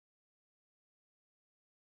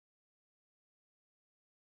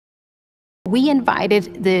we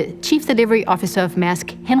invited the Chief Delivery Officer of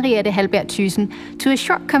Maersk, Henriette Hallberg Thygesen, to a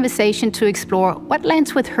short conversation to explore what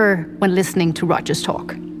lands with her when listening to Roger's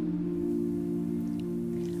talk.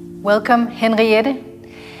 Welcome, Henriette.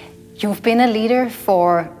 You've been a leader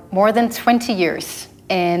for more than 20 years,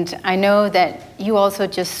 and I know that you also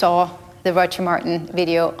just saw the Roger Martin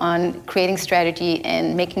video on creating strategy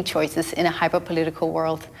and making choices in a hyper-political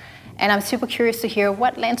world. And I'm super curious to hear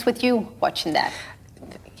what lands with you watching that.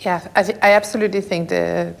 Yeah, I absolutely think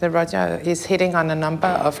the Roger is hitting on a number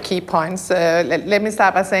of key points. Let me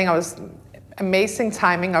start by saying I was amazing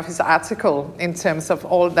timing of his article in terms of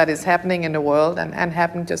all that is happening in the world and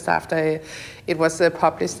happened just after it was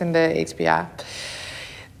published in the HBR.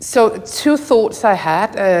 So two thoughts I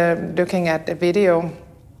had looking at the video.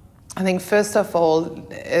 I think first of all,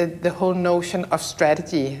 the whole notion of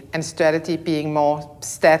strategy and strategy being more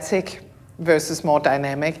static versus more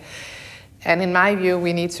dynamic. And in my view,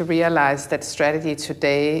 we need to realize that strategy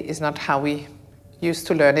today is not how we used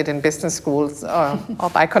to learn it in business schools or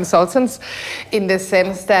by consultants, in the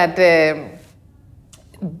sense that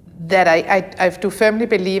I do firmly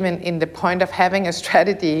believe in the point of having a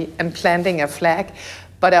strategy and planting a flag,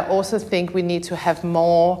 but I also think we need to have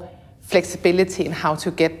more flexibility in how to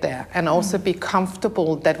get there, and also be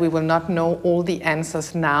comfortable that we will not know all the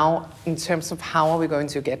answers now in terms of how are we going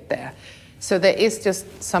to get there. So there is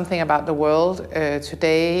just something about the world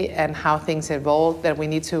today and how things evolve that we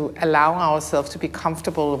need to allow ourselves to be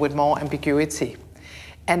comfortable with more ambiguity,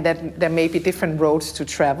 and that there may be different roads to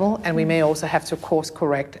travel, and we may also have to course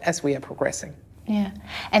correct as we are progressing. Yeah.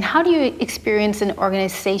 And how do you experience an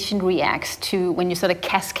organization reacts to when you sort of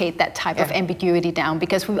cascade that type of ambiguity down?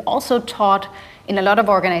 Because we've also taught, in a lot of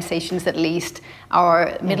organizations at least,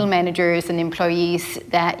 our middle managers and employees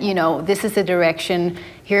that, you know, this is the direction,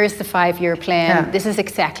 here's the 5-year plan, this is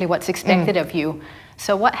exactly what's expected of you.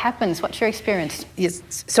 So what happens? What's your experience? Yes.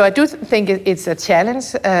 So I do think it's a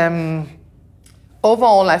challenge.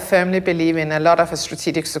 Overall, I firmly believe in a lot of a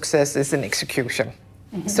strategic success is in execution.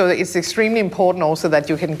 So it's extremely important also that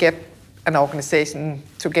you can get an organization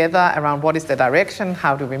together around what is the direction,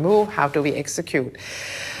 how do we move, how do we execute.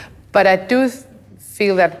 But I do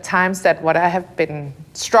feel at times that what I have been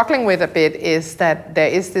struggling with a bit is that there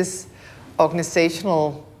is this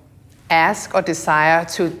organizational ask or desire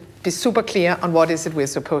to be super clear on what is it we're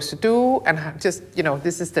supposed to do and just, you know,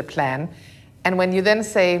 this is the plan. And when you then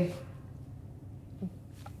say,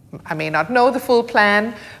 I may not know the full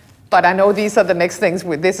plan, but I know these are the next things,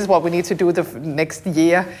 this is what we need to do the next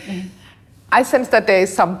year. I sense that there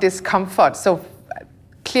is some discomfort. So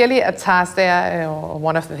clearly a task there,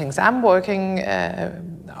 one of the things I'm working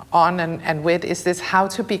on and with is this, how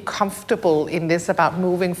to be comfortable in this about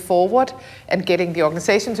moving forward and getting the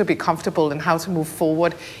organization to be comfortable in how to move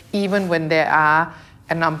forward, even when there are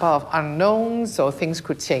a number of unknowns or things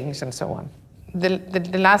could change and so on.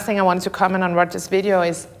 The last thing I wanted to comment on Roger's video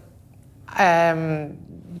is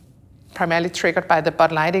primarily triggered by the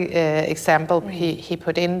Bud Light example he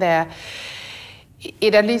put in there.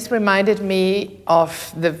 It at least reminded me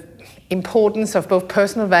of the importance of both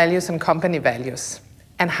personal values and company values,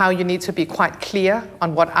 and how you need to be quite clear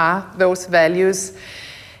on what are those values.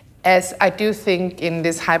 As I do think in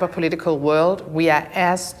this hyper-political world, we are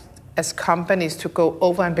asked as companies to go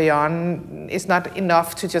over and beyond. It's not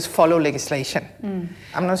enough to just follow legislation.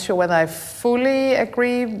 I'm not sure whether I fully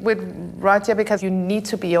agree with Roger, because you need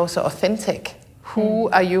to be also authentic. Who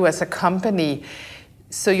are you as a company?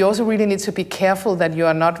 So you also really need to be careful that you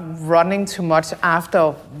are not running too much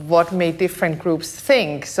after what may different groups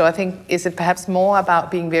think. So I think, is it perhaps more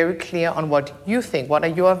about being very clear on what you think? What are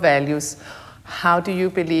your values? How do you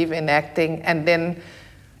believe in acting? And then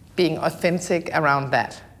being authentic around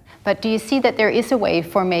that. But do you see that there is a way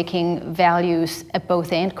for making values a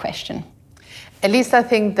both-and question? At least I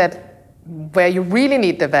think that where you really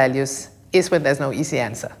need the values is when there's no easy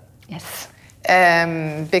answer. Yes.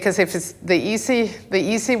 Because if it's the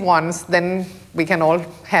easy ones, then we can all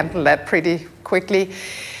handle that pretty quickly.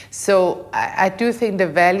 So I do think the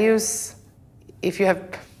values, if you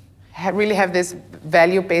really have this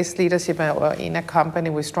value-based leadership or in a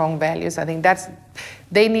company with strong values, I think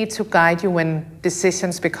they need to guide you when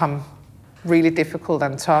decisions become really difficult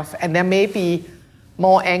and tough. And there may be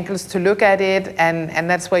more angles to look at it, and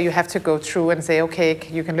that's where you have to go through and say, okay,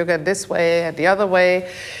 you can look at it this way and the other way.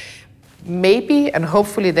 Maybe, and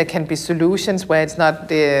hopefully there can be solutions where it's not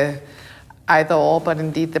the either or, but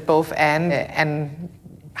indeed the both and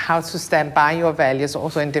how to stand by your values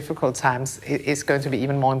also in difficult times is going to be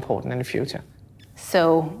even more important in the future.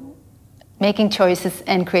 So making choices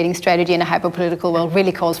and creating strategy in a hyper-political world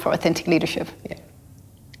really calls for authentic leadership. Yeah.